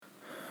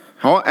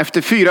Ja,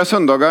 efter 4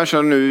 söndagar så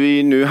har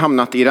vi nu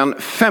hamnat i den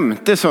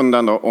 5:e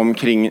söndagen då,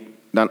 omkring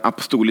den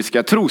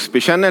apostoliska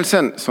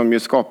trosbekännelsen som ju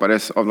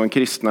skapades av de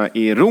kristna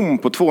i Rom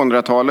på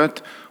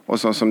 200-talet och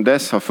som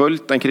dess har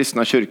följt den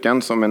kristna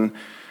kyrkan som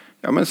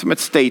som ett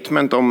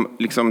statement om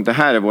liksom, det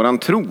här är våran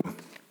tro.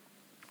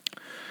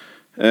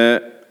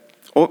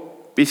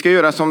 Och vi ska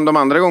göra som de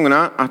andra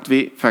gångerna, att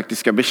vi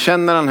faktiskt ska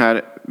bekänna den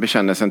här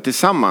bekännelsen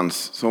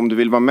tillsammans. Så om du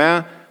vill vara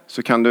med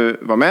så kan du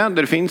vara med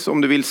där det finns.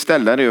 Om du vill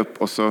ställa dig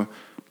upp och så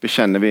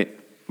bekänner vi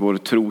vår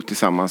tro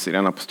tillsammans i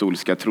den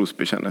apostoliska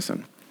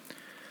trosbekännelsen.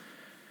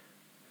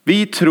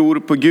 Vi tror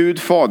på Gud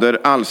Fader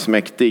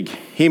allsmäktig,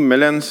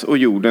 himmelens och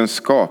jordens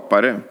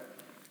skapare.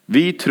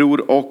 Vi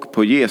tror och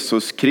på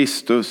Jesus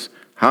Kristus,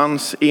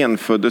 hans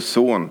enfödde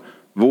son,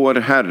 vår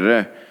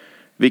Herre,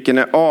 vilken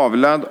är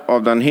avlad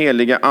av den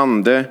heliga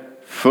ande,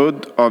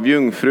 född av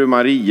jungfru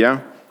Maria,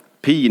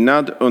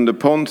 pinad under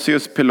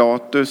Pontius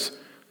Pilatus,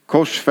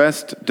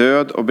 korsfäst,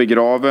 död och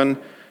begraven,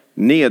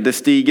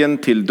 nederstigen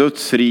till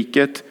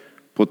dödsriket,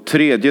 på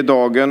 3:e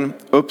dagen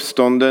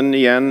uppstånden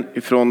igen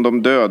ifrån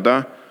de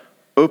döda,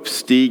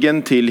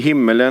 uppstigen till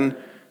himmelen,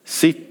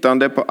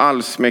 sittande på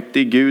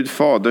allsmäktig Gud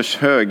Faders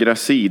högra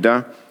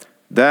sida,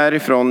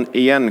 därifrån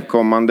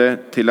igenkommande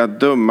till att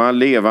döma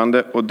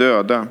levande och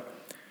döda.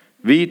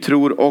 Vi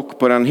tror och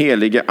på den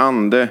helige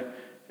ande,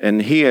 en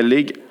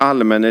helig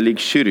allmännelig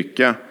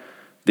kyrka,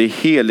 det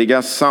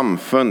heliga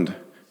samfund,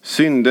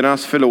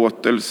 syndernas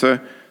förlåtelse,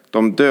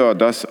 de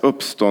dödas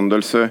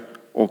uppståndelse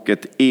och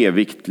ett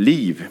evigt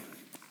liv.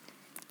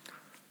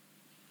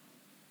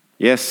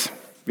 Yes,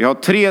 vi har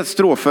 3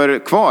 strofer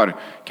kvar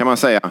kan man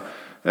säga.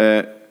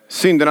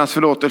 Syndernas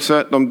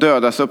förlåtelse, de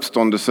dödas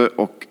uppståndelse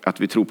och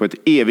att vi tror på ett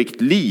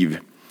evigt liv.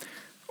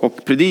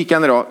 Och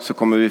predikan idag så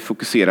kommer vi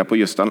fokusera på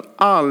just den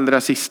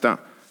allra sista.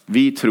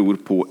 Vi tror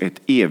på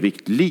ett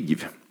evigt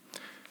liv.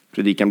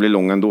 Predikan blir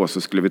lång ändå,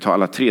 så skulle vi ta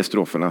alla 3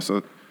 stroferna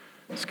så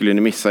skulle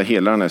ni missa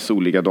hela den här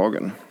soliga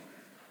dagen.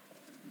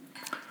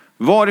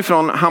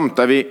 Varifrån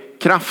hämtar vi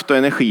kraft och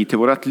energi till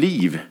vårt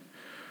liv?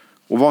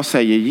 Och vad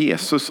säger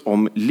Jesus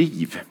om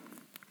liv?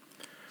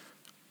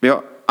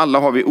 Alla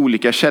har vi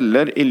olika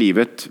källor i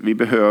livet. Vi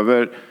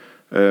behöver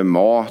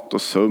mat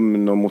och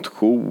sömn och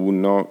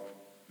motion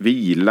och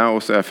vila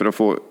och så här för att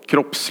få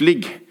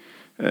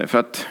för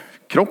att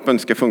kroppen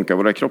ska funka,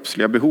 våra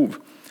kroppsliga behov.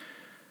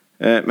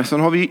 Men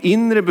sen har vi ju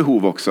inre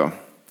behov också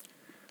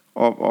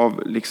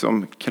av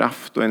liksom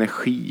kraft och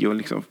energi och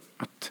liksom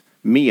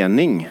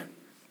mening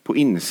på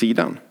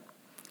insidan.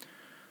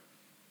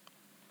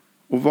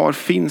 Och var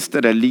finns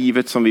det där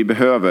livet som vi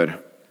behöver?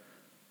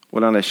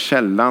 Och den där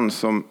källan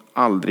som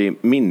aldrig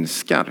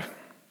minskar.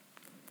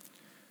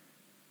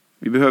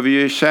 Vi behöver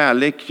ju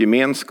kärlek,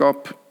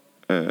 gemenskap,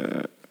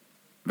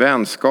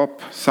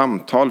 vänskap,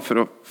 samtal för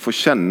att få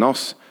känna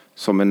oss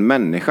som en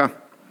människa.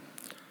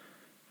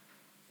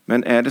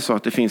 Men är det så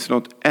att det finns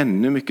något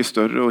ännu mycket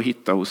större att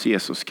hitta hos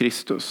Jesus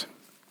Kristus?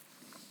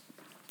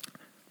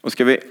 Och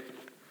ska vi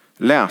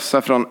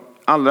läsa från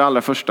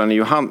allra första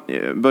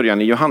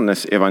början i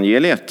Johannes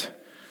evangeliet.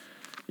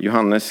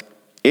 Johannes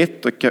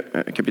 1 och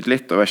kapitel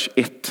 1 och vers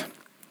 1.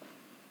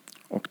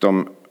 Och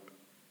de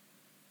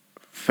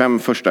 5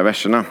 första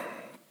verserna.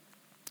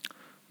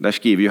 Där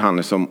skriver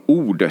Johannes om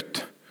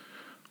ordet.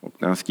 Och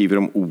när han skriver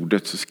om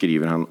ordet så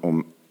skriver han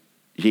om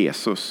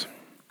Jesus.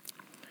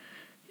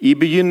 I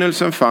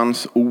begynnelsen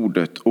fanns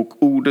ordet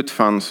och ordet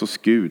fanns hos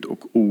Gud och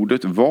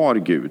ordet var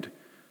Gud.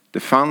 Det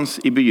fanns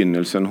i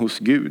begynnelsen hos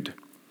Gud.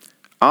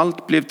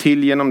 Allt blev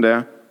till genom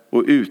det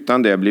och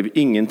utan det blev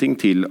ingenting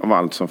till av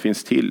allt som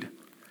finns till.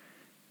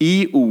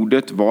 I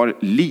ordet var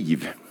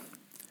liv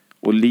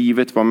och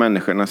livet var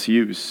människornas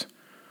ljus.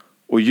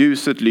 Och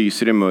ljuset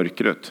lyser i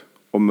mörkret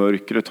och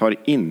mörkret har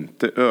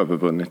inte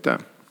övervunnit det.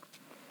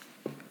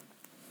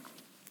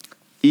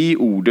 I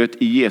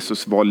ordet i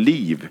Jesus var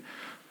liv.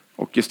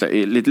 Och just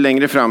det, lite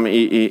längre fram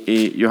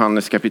i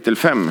Johannes kapitel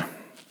 5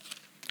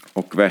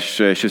 och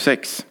vers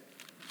 26.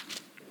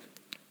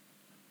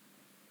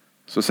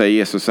 Så säger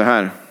Jesus så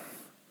här.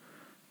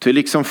 Ty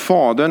liksom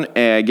fadern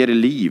äger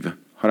liv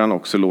har han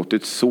också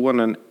låtit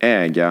sonen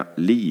äga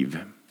liv.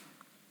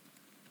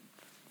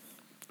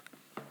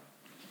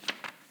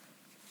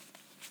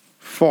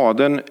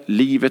 Fadern,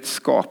 livets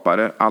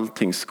skapare,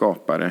 allting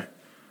skapare,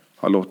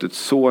 har låtit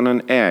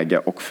sonen äga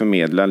och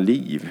förmedla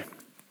liv.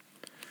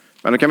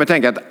 Men då kan vi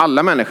tänka att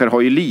alla människor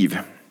har ju liv.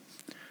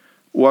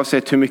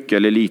 Oavsett hur mycket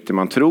eller lite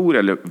man tror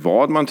eller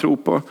vad man tror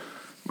på.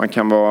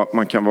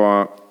 Man kan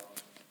vara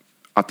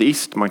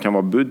ateist, man kan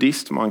vara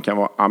buddhist, man kan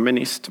vara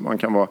aminist, man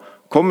kan vara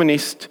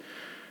kommunist,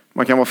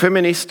 man kan vara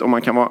feminist och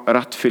man kan vara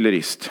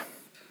rattfyllerist.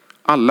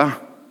 Alla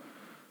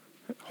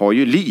har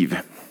ju liv.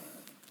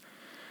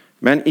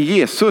 Men i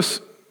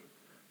Jesus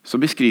så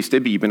beskrivs det i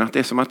Bibeln att det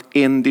är som att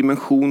en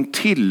dimension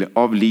till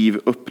av liv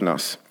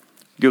öppnas.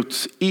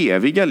 Guds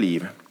eviga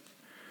liv.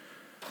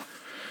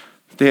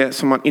 Det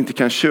som man inte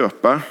kan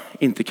köpa,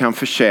 inte kan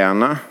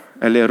förtjäna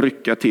eller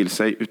rycka till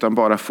sig utan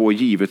bara få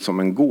givet som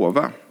en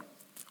gåva.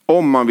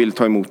 Om man vill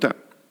ta emot det.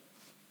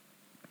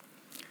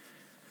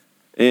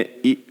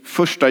 I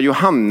första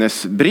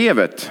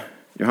Johannesbrevet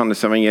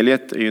Johannes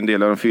evangeliet är ju en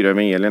del av de 4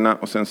 evangelierna.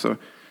 Och sen så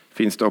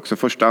finns det också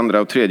 1:a,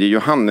 2:a och 3:e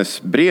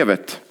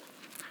Johannesbrevet.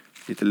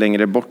 Lite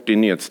längre bort i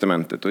Nya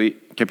testamentet. Och i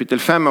kapitel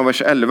 5 och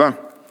vers 11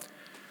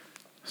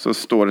 så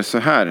står det så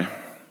här.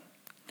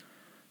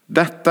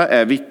 Detta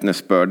är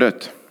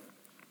vittnesbördet.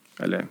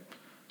 Eller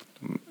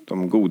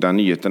de goda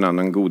nyheterna,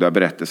 den goda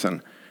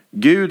berättelsen.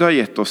 Gud har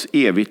gett oss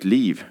evigt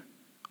liv.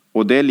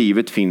 Och det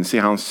livet finns i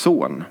hans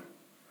son.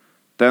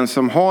 Den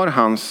som har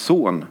hans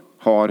son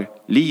har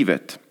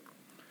livet.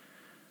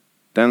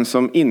 Den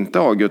som inte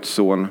har Guds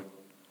son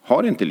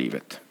har inte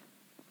livet.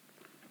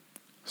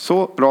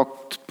 Så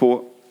rakt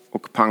på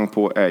och pang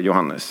på är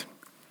Johannes.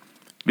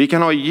 Vi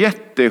kan ha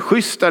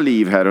jätteschyssta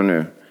liv här och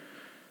nu.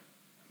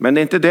 Men det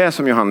är inte det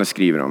som Johannes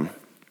skriver om.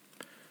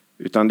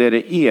 Utan det är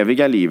det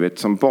eviga livet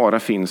som bara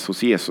finns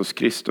hos Jesus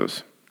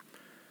Kristus.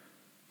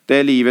 Det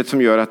är livet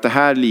som gör att det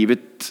här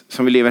livet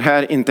som vi lever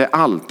här inte är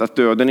allt. Att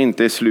döden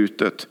inte är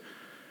slutet.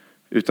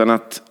 Utan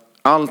att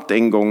allt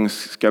en gång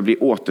ska bli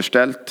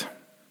återställt.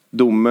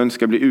 Domen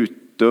ska bli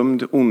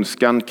utdömd.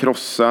 Ondskan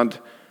krossad.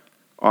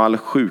 Och all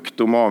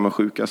sjukdom,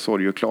 avundsjuka,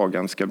 sorg och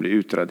klagan ska bli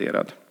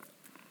utraderad.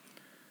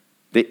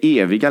 Det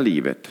eviga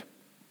livet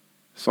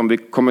som vi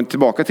kommer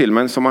tillbaka till,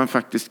 men som man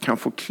faktiskt kan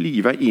få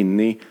kliva in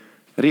i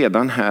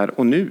redan här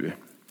och nu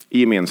i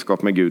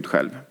gemenskap med Gud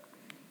själv.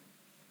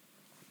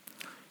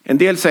 En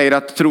del säger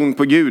att tron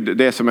på Gud,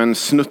 det är som en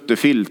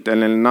snuttefilt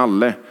eller en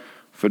nalle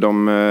för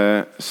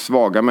de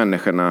svaga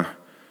människorna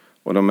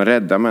och de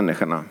rädda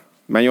människorna.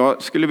 Men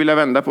jag skulle vilja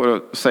vända på det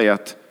och säga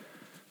att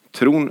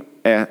tron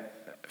är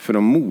för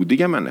de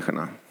modiga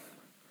människorna.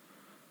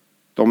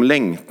 De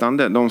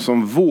längtande, de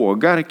som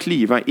vågar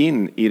kliva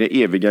in i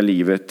det eviga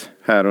livet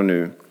här och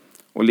nu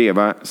och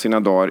leva sina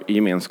dagar i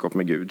gemenskap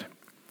med Gud.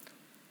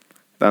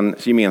 Den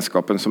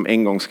gemenskapen som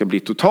en gång ska bli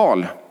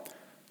total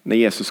när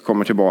Jesus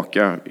kommer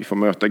tillbaka. Vi får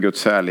möta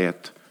Guds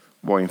härlighet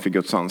och vara inför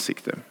Guds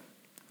ansikte.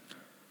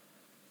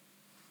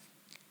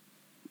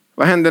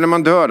 Vad händer när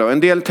man dör då? En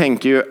del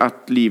tänker ju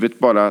att livet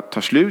bara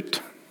tar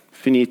slut.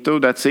 Finito,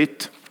 that's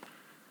it.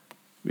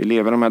 Vi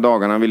lever de här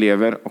dagarna vi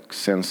lever och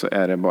sen så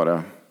är det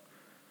bara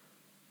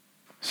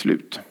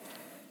slut.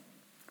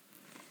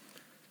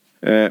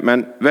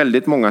 Men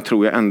väldigt många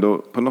tror jag ändå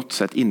på något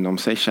sätt inom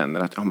sig känner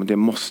att men det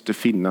måste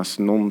finnas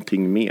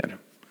någonting mer.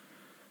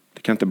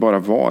 Det kan inte bara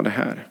vara det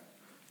här.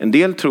 En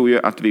del tror ju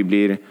att vi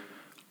blir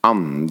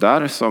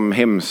andar som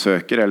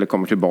hemsöker eller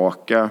kommer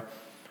tillbaka.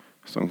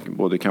 Som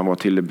både kan vara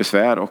till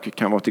besvär och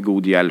kan vara till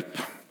god hjälp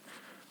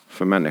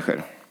för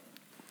människor.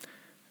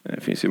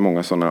 Det finns ju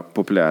många sådana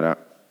populära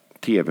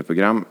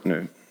tv-program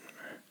nu.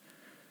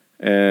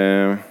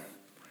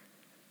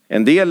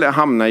 En del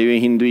hamnar ju i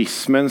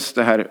hinduismens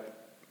det här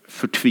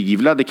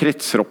förtvivlade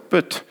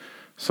kretsloppet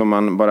som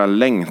man bara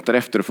längtar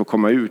efter att få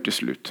komma ur till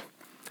slut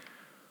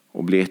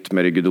och bli ett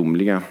med det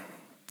gudomliga.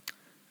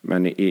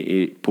 Men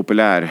i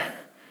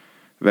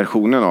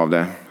populärversionen av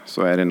det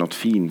så är det något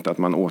fint att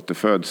man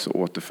återföds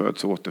och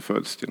återföds och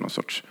återföds till någon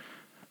sorts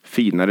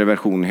finare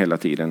version hela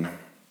tiden.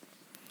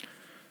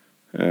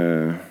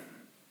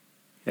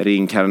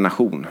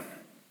 Reinkarnation.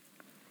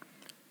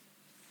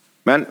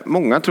 Men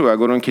många tror jag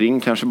går omkring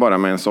kanske bara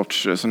med en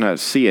sorts sån här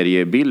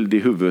seriebild i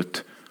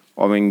huvudet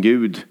av en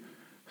gud,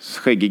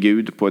 skäggig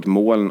gud på ett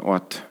moln och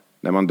att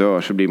när man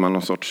dör så blir man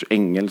någon sorts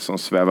ängel som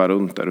svävar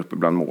runt där uppe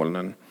bland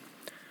molnen.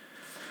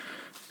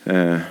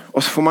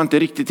 Och så får man inte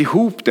riktigt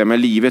ihop det med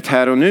livet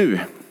här och nu.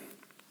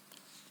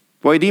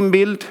 Vad är din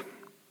bild?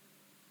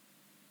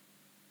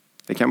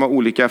 Det kan vara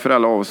olika för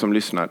alla av oss som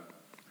lyssnar.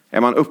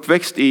 Är man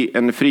uppväxt i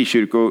en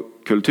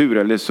frikyrkokultur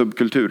eller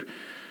subkultur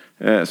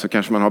så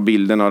kanske man har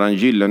bilden av den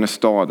gyllene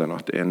staden och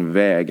att det är en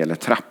väg eller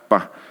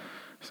trappa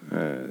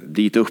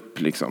dit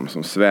upp liksom,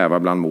 som svävar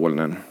bland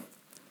molnen.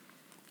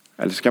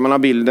 Eller så kan man ha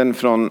bilden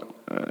från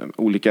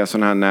olika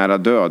sådana här nära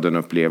döden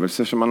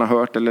upplevelser som man har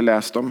hört eller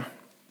läst om.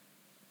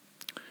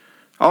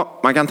 Ja,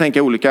 man kan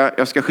tänka olika.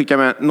 Jag ska skicka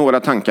med några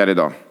tankar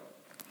idag.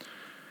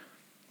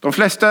 De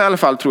flesta i alla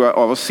fall tror jag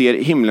av oss ser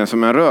himlen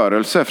som en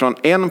rörelse från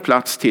en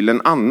plats till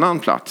en annan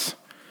plats.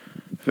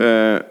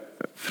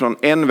 Från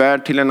en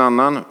värld till en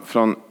annan,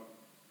 från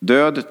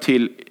död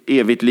till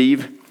evigt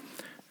liv.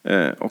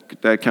 Och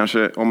där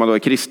kanske, om man då är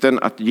kristen,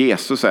 att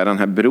Jesus är den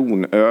här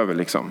bron över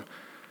liksom.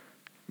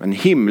 Men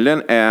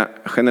himlen är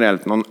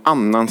generellt någon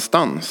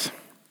annanstans.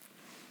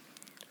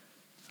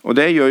 Och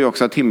det gör ju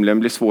också att himlen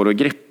blir svår att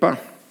greppa.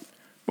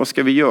 Vad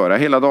ska vi göra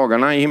hela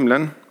dagarna i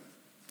himlen?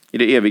 I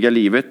det eviga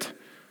livet?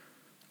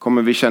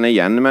 Kommer vi känna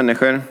igen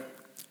människor?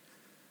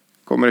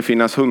 Kommer det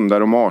finnas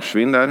hundar och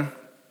marsvin där?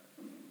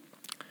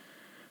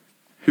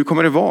 Hur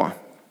kommer det vara?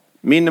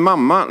 Min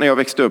mamma när jag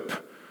växte upp,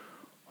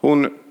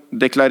 hon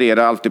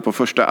deklarerade alltid på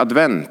första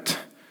advent.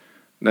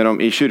 När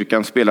de i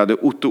kyrkan spelade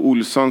Otto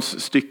Olssons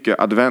stycke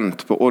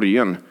Advent på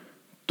orgeln.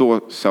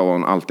 Då sa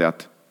hon alltid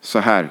att så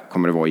här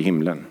kommer det vara i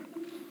himlen.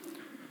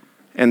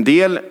 En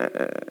del,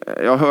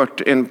 jag har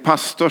hört en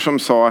pastor som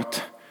sa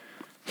att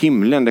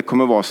himlen det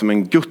kommer vara som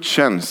en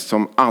gudstjänst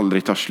som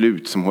aldrig tar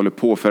slut, som håller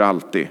på för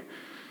alltid.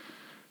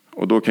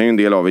 Och då kan ju en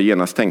del av er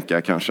genast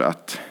tänka kanske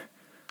att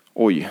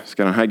oj,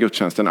 ska den här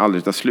gudstjänsten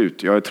aldrig ta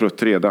slut? Jag är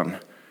trött redan.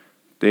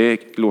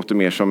 Det låter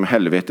mer som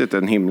helvetet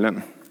än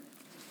himlen.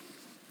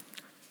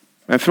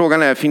 Men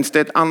frågan är, finns det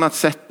ett annat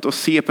sätt att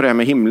se på det här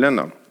med himlen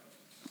då?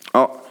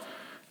 Ja,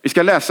 vi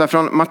ska läsa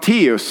från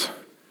Matteus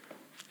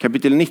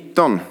kapitel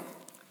 19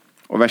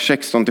 och vers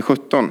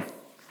 16-17.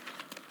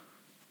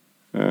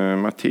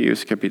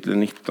 Matteus kapitel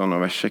 19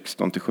 och vers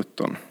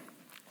 16-17.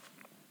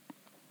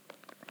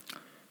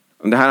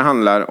 Det här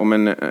handlar om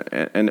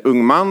en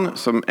ung man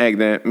som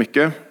ägde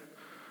mycket,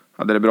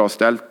 hade det bra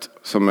ställt,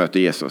 som möter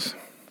Jesus.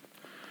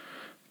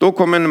 Då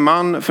kom en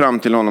man fram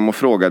till honom och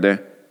frågade: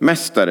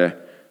 Mästare,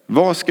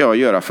 vad ska jag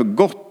göra för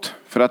gott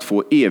för att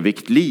få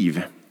evigt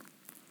liv?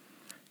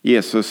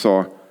 Jesus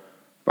sa: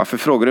 varför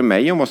frågar du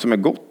mig om vad som är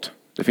gott?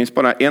 Det finns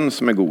bara en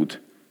som är god.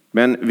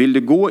 Men vill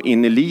du gå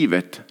in i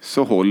livet,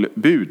 så håll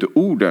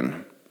budorden.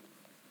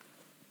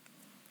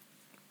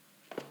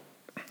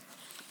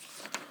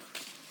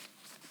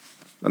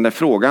 Den där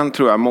frågan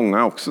tror jag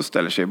många också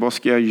ställer sig. Vad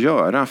ska jag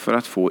göra för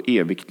att få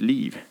evigt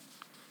liv?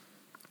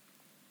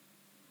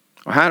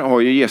 Och här har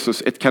ju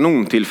Jesus ett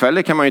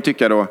kanontillfälle, kan man ju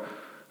tycka då,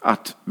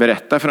 att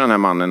berätta för den här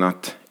mannen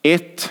att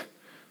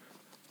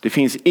det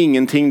finns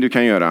ingenting du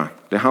kan göra.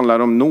 Det handlar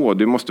om nåd.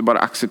 Du måste bara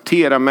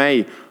acceptera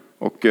mig.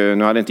 Och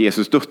nu hade inte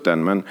Jesus dött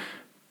än, men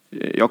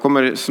jag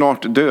kommer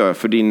snart dö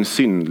för din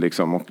synd.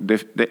 Liksom. Och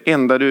det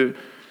enda du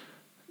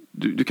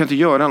kan inte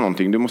göra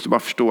någonting. Du måste bara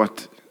förstå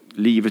att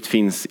livet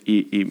finns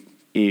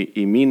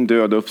i min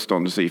död och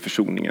uppståndelse, i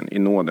försoningen, i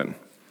nåden.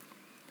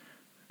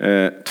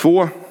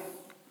 2.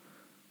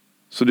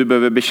 Så du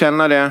behöver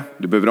bekänna det.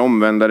 Du behöver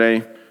omvända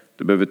dig.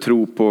 Du behöver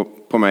tro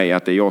på mig,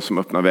 att det är jag som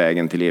öppnar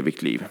vägen till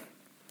evigt liv.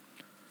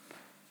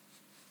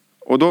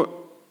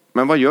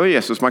 Men vad gör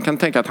Jesus? Man kan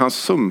tänka att han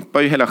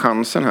sumpar ju hela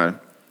chansen här.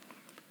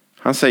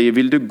 Han säger: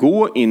 vill du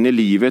gå in i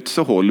livet,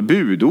 så håll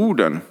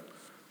budorden.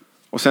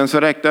 Och sen så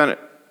räknar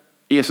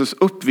Jesus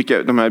upp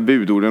de här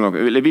budorden,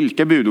 eller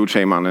vilka budord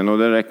säger mannen, och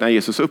då räknar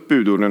Jesus upp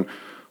budorden.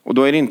 Och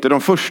då är det inte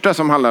de första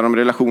som handlar om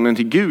relationen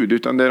till Gud,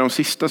 utan det är de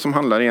sista som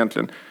handlar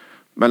egentligen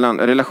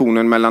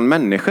relationen mellan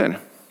människor.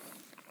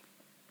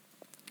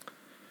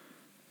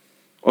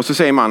 Och så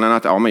säger mannen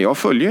att ja, men jag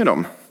följer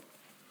dem.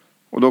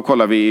 Och då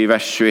kollar vi i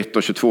vers 21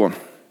 och 22.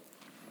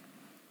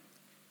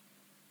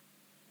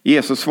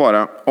 Jesus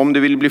svarar: om du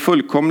vill bli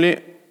fullkomlig,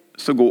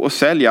 så gå och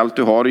sälj allt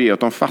du har och ge åt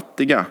de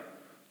fattiga.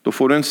 Då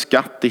får du en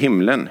skatt i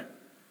himlen.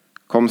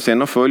 Kom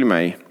sen och följ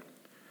mig.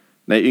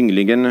 När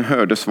ynglingen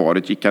hörde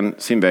svaret gick han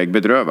sin väg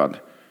bedrövad,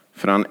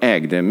 för han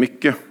ägde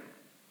mycket.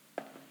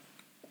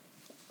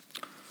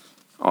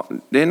 Ja,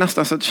 det är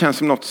nästan så att det känns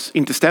som något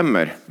inte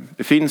stämmer.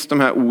 Det finns de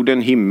här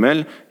orden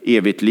himmel,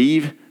 evigt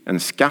liv, en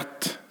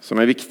skatt som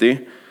är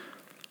viktig.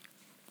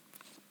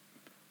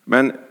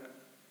 Men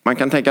man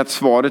kan tänka att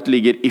svaret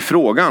ligger i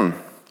frågan.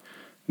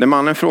 När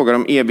mannen frågar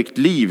om evigt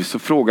liv, så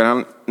frågar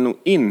han nog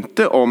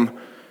inte om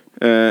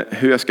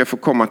hur jag ska få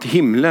komma till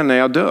himlen när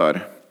jag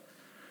dör.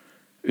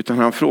 Utan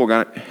han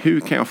frågar: hur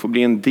kan jag få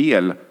bli en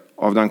del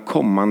av den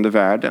kommande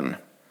världen?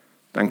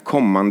 Den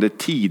kommande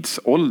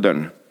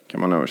tidsåldern, kan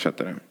man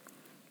översätta det.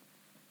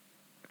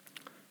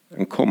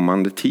 Den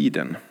kommande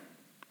tiden.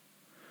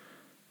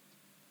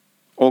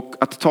 Och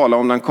att tala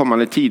om den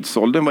kommande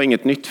tidsåldern var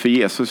inget nytt för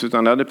Jesus,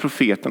 utan det hade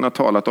profeterna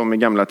talat om i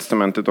Gamla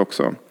testamentet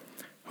också.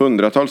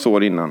 Hundratals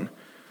år innan.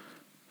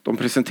 De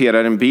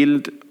presenterar en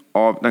bild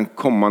av den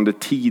kommande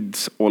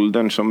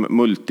tidsåldern som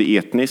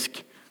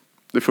multietnisk.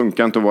 Det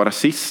funkar inte att vara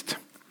rasist.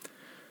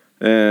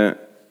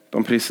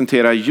 De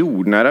presenterar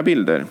jordnära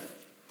bilder.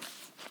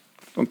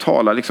 De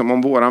talar liksom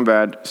om våran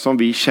värld som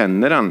vi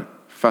känner den,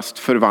 fast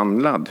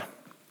förvandlad,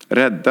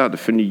 räddad,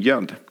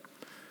 förnyad.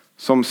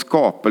 Som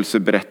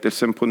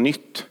skapelseberättelsen på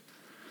nytt.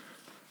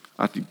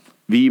 Att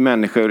vi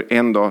människor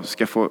en dag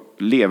ska få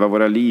leva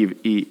våra liv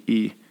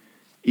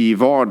i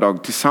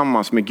vardag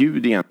tillsammans med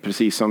Gud igen.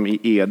 Precis som i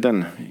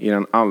Eden, i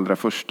den allra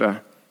första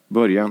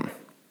början.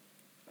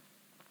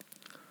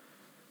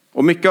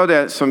 Och mycket av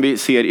det som vi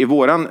ser i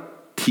våran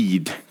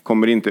tid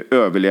kommer inte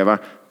överleva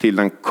till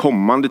den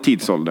kommande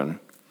tidsåldern.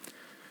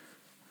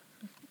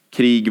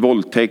 Krig,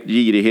 våldtäkt,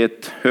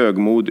 girighet,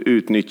 högmod,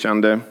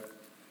 utnyttjande.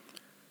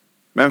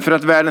 Men för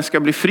att världen ska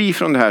bli fri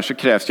från det här, så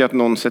krävs det att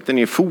någon sätter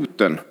ner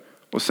foten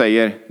och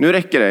säger: nu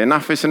räcker det,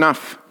 enough is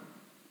enough.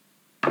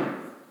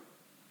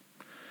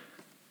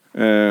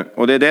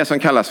 Och det är det som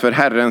kallas för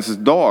Herrens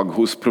dag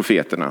hos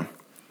profeterna.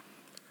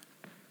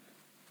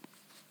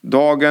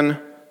 Dagen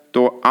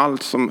då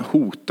allt som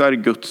hotar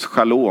Guds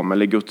shalom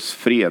eller Guds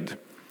fred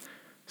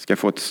ska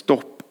få ett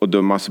stopp och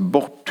dömas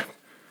bort.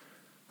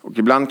 Och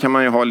ibland kan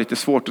man ju ha lite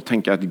svårt att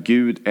tänka att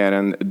Gud är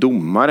en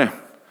domare.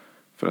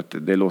 För att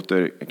det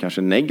låter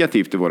kanske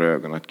negativt i våra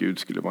ögon att Gud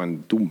skulle vara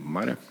en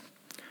domare.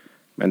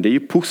 Men det är ju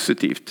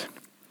positivt.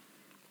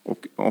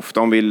 Och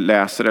ofta om vi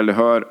läser eller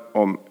hör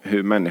om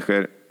hur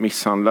människor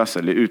misshandlas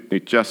eller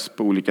utnyttjas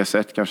på olika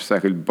sätt, kanske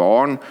särskilt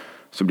barn,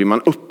 så blir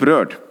man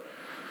upprörd.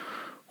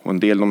 Och en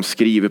del de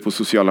skriver på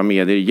sociala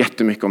medier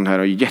jättemycket om det här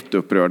och är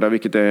jätteupprörda,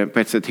 vilket är på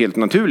ett sätt helt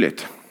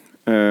naturligt.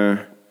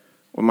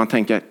 Och man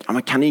tänker, ja,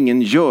 men kan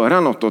ingen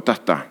göra något åt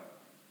detta?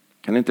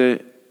 Kan inte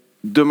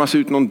dömas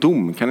ut någon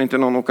dom? Kan inte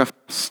någon åka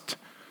fast?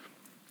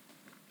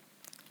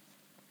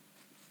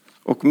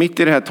 Och mitt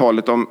i det här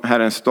talet om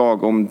Herrens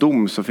dag, om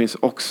dom, så finns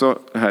också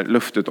det här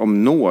löftet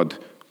om nåd.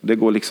 Det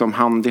går liksom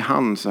hand i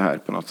hand så här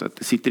på något sätt.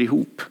 Det sitter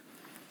ihop.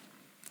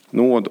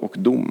 Nåd och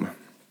dom.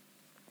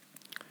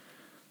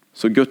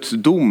 Så Guds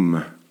dom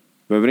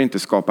behöver inte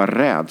skapa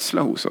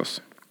rädsla hos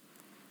oss,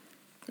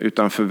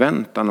 utan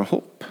förväntan och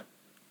hopp.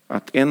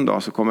 Att en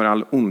dag så kommer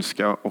all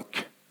ondska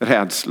och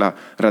rädsla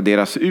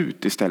raderas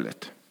ut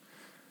istället.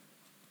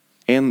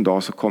 En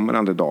dag så kommer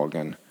den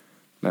dagen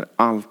när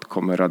allt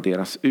kommer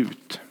raderas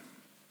ut.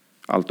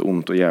 Allt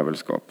ont och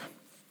djävulskap.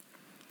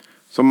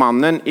 Så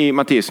mannen i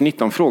Matteus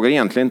 19 frågar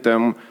egentligen inte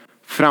om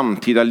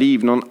framtida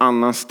liv någon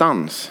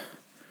annanstans,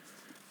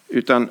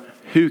 utan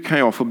hur kan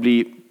jag få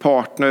bli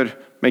partner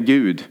med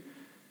Gud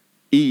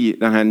i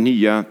den här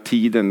nya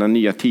tiden, den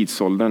nya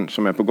tidsåldern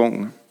som är på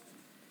gång.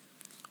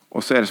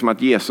 Och så är det som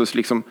att Jesus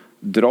liksom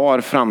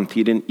drar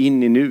framtiden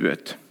in i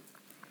nuet.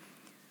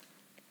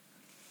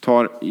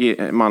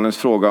 Tar mannens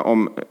fråga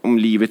om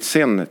livet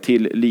sen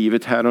till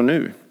livet här och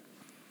nu.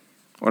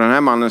 Och den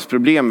här mannens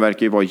problem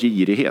verkar ju vara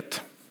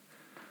girighet.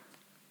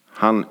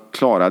 Han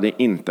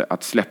klarade inte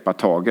att släppa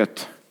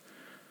taget.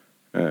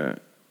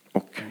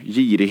 Och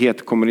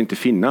girighet kommer inte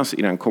finnas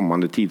i den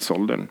kommande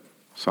tidsåldern.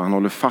 Så han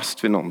håller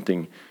fast vid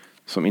någonting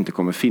som inte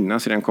kommer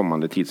finnas i den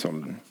kommande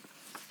tidsåldern.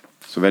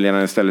 Så väljer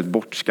han istället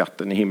bort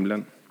skatten i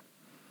himlen.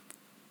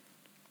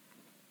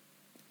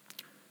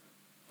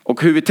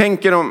 Och hur vi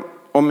tänker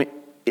om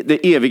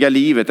det eviga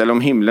livet eller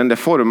om himlen, det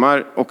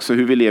formar också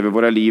hur vi lever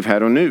våra liv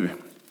här och nu.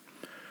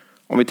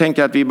 Om vi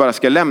tänker att vi bara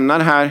ska lämna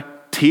det här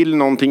till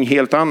någonting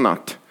helt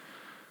annat,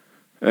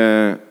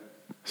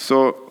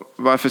 så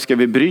varför ska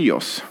vi bry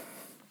oss?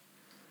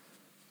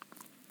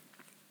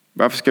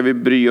 Varför ska vi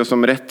bry oss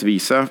om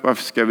rättvisa?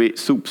 Varför ska vi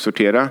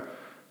sopsortera?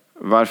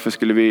 Varför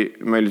skulle vi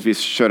möjligtvis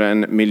köra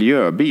en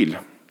miljöbil?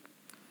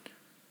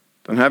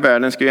 Den här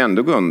världen ska ju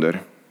ändå gå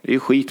under. Det är ju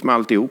skit med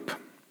alltihop.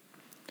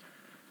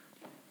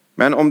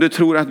 Men om du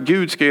tror att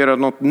Gud ska göra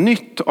något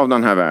nytt av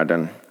den här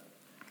världen,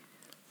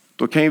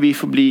 då kan ju vi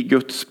få bli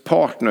Guds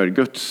partner,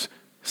 Guds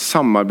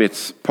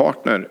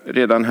samarbetspartner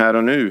redan här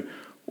och nu.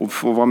 Och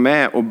få vara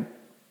med och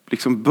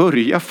liksom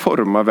börja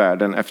forma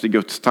världen efter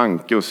Guds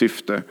tanke och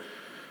syfte.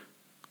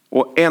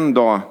 Och en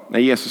dag när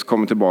Jesus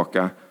kommer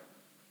tillbaka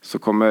så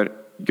kommer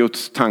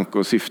Guds tanke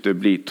och syfte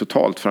bli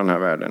totalt för den här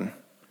världen.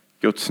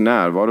 Guds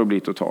närvaro blir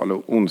total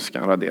och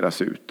ondskan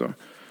raderas ut.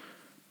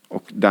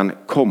 Och den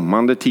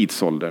kommande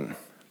tidsåldern,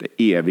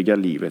 det eviga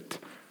livet,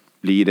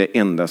 blir det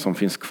enda som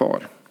finns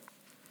kvar.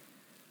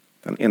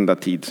 Den enda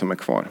tid som är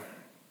kvar.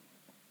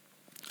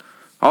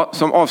 Ja,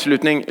 som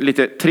avslutning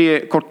lite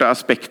 3 korta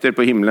aspekter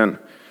på himlen.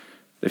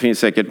 Det finns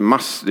säkert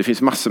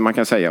massor man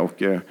kan säga.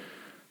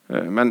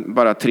 Men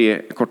bara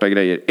 3 korta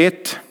grejer.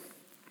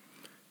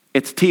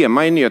 Ett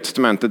tema i Nya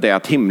testamentet är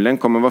att himlen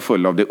kommer vara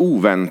full av det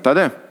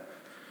oväntade.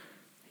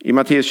 I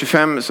Matteus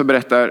 25 så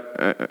berättar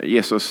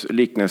Jesus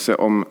liknelse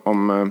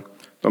om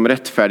de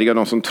rättfärdiga,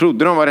 de som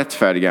trodde de var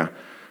rättfärdiga,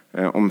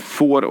 om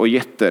får och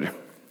getter.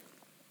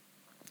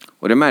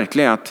 Och det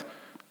märkliga är att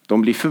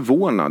de blir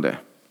förvånade.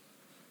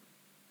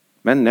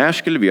 Men när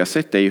skulle vi ha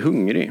sett dig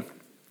hungrig?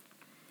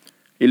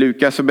 I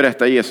Lukas så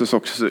berättar Jesus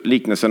också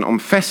liknelsen om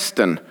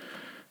festen,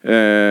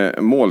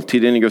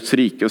 måltiden i Guds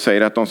rike, och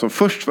säger att de som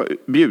först var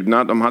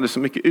bjudna, de hade så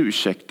mycket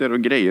ursäkter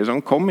och grejer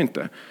som kom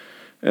inte.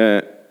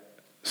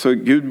 Så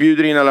Gud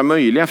bjuder in alla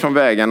möjliga från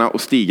vägarna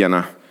och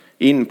stigarna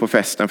in på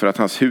festen för att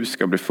hans hus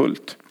ska bli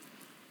fullt.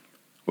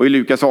 Och i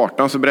Lukas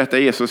 18 så berättar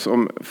Jesus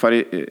om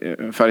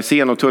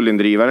farisén och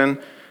tullindrivaren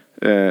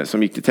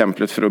som gick till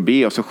templet för att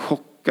be, och så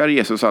chockar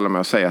Jesus alla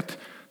med att säga att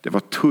det var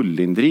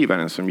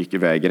tullindrivaren som gick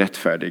iväg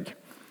rättfärdig.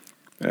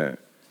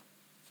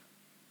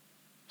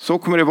 Så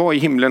kommer det vara i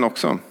himlen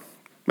också,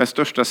 med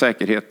största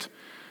säkerhet,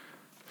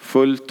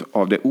 fullt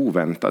av det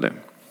oväntade.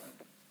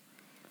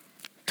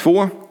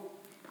 2,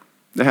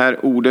 det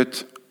här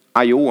ordet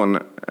aion,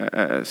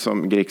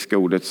 som grekiska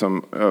ordet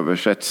som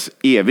översätts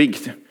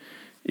evigt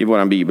i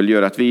våran bibel,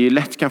 gör att vi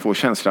lätt kan få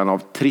känslan av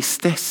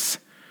tristess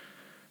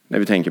när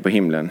vi tänker på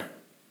himlen.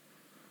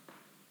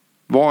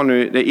 Vad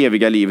nu det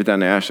eviga livet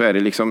än är, så är det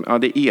liksom, ja,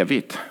 det är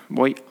evigt.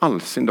 Vad i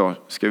all sin dag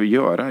ska vi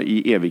göra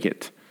i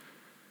evighet?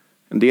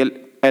 En del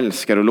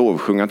älskar att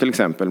lovsjunga till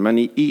exempel, men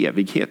i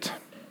evighet.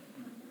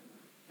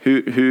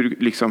 Hur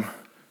liksom,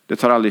 det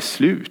tar aldrig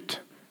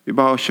slut. Vi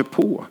bara kör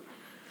på.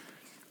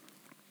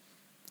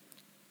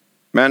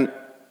 Men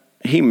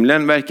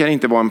himlen verkar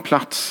inte vara en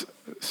plats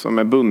som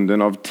är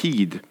bunden av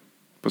tid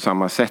på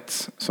samma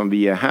sätt som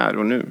vi är här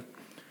och nu.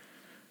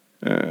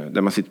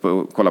 Där man sitter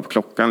och kollar på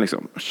klockan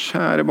liksom.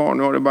 Käre barn,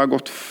 nu har det bara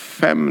gått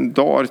 5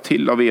 dagar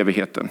till av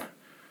evigheten.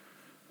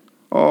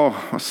 Vad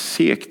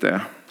segt det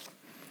är.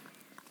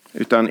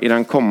 Utan i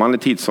den kommande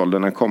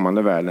tidsåldern, den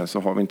kommande världen, så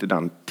har vi inte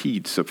den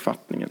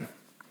tidsuppfattningen.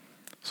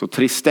 Så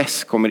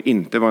tristess kommer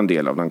inte vara en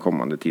del av den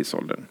kommande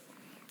tidsåldern.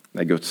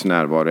 När Guds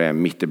närvaro är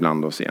mitt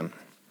ibland oss igen.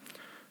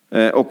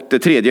 Och det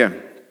 3.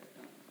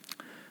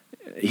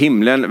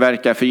 Himlen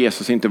verkar för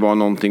Jesus inte vara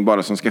någonting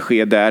bara som ska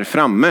ske där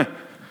framme.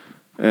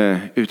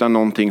 utan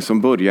någonting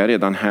som börjar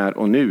redan här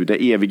och nu.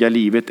 Det eviga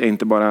livet är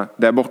inte bara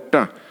där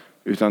borta,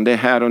 utan det är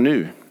här och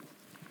nu.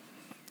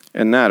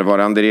 En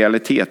närvarande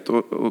realitet.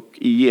 Och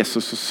i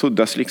Jesus så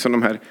suddas liksom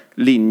de här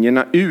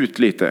linjerna ut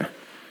lite.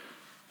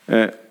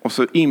 Och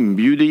så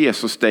inbjuder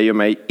Jesus dig och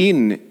mig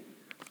in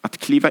att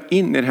kliva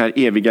in i det här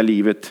eviga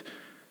livet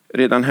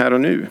redan här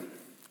och nu.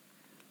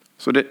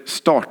 Så det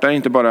startar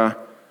inte bara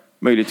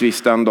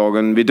möjligtvis den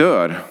dagen vi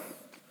dör,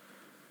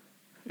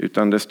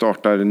 utan det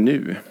startar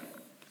nu.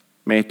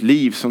 Med ett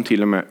liv som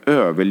till och med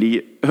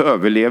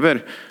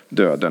överlever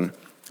döden.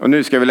 Och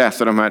nu ska vi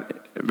läsa de här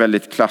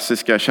väldigt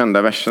klassiska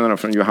kända verserna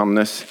från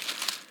Johannes.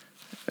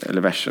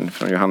 Eller versen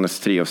från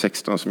Johannes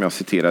 3:16 som jag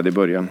citerade i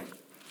början.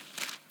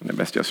 Det är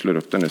bäst jag slår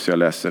upp den nu så jag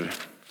läser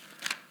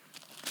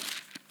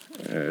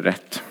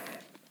rätt.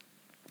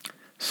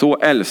 Så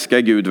älskar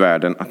Gud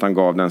världen att han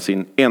gav den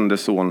sin enda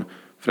son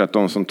för att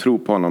de som tror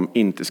på honom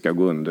inte ska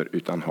gå under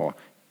utan ha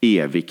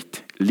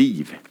evigt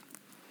liv.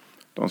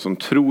 De som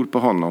tror på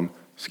honom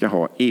ska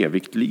ha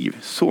evigt liv.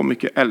 Så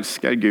mycket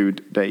älskar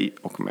Gud dig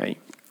och mig.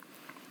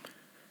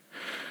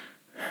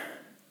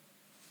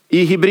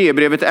 I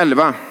Hebreerbrevet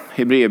 11,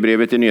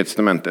 Hebreerbrevet i Nya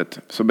testamentet,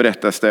 så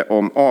berättas det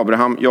om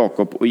Abraham,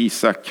 Jakob och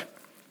Isak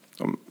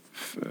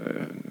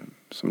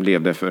som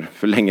levde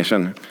för länge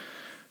sedan.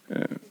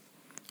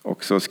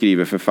 Och så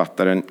skriver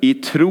författaren: i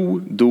tro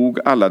dog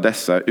alla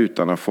dessa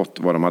utan att ha fått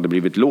vad de hade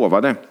blivit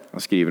lovade.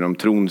 Han skriver om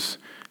trons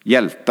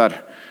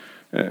hjältar.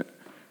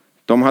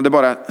 De hade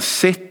bara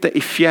sett det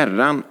i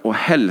fjärran och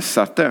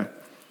hälsat det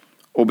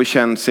och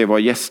bekänt sig vara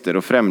gäster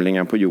och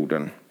främlingar på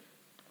jorden.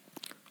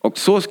 Och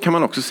så kan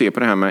man också se på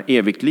det här med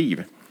evigt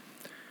liv.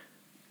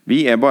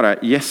 Vi är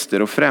bara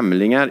gäster och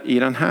främlingar i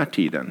den här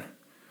tiden.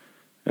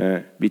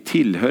 Vi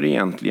tillhör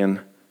egentligen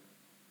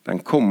den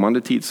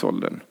kommande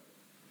tidsåldern.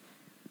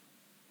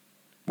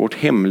 Vårt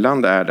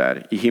hemland är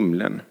där i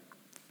himlen.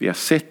 Vi har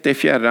sett det i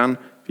fjärran,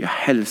 vi har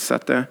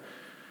hälsat det.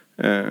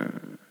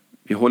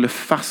 Vi håller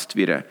fast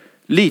vid det.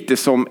 Lite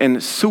som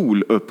en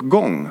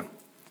soluppgång.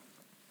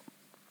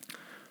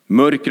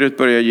 Mörkret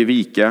börjar ju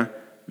vika.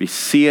 Vi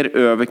ser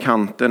över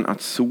kanten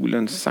att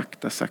solen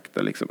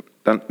sakta liksom.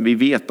 Vi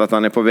vet att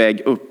den är på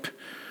väg upp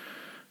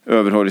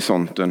över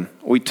horisonten.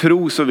 Och i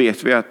tro så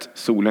vet vi att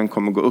solen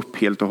kommer gå upp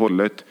helt och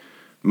hållet.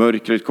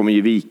 Mörkret kommer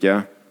ju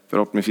vika.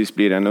 Förhoppningsvis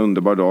blir det en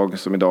underbar dag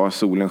som idag,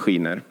 solen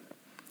skiner.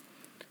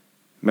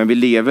 Men vi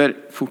lever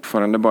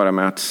fortfarande bara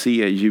med att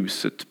se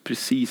ljuset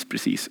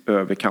precis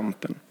över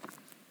kanten.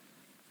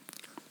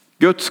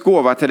 Guds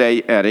gåva till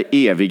dig är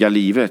det eviga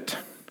livet.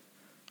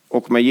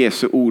 Och med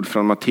Jesu ord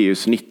från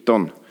Matteus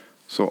 19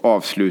 så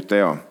avslutar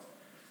jag.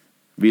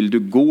 Vill du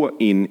gå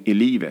in i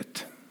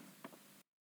livet?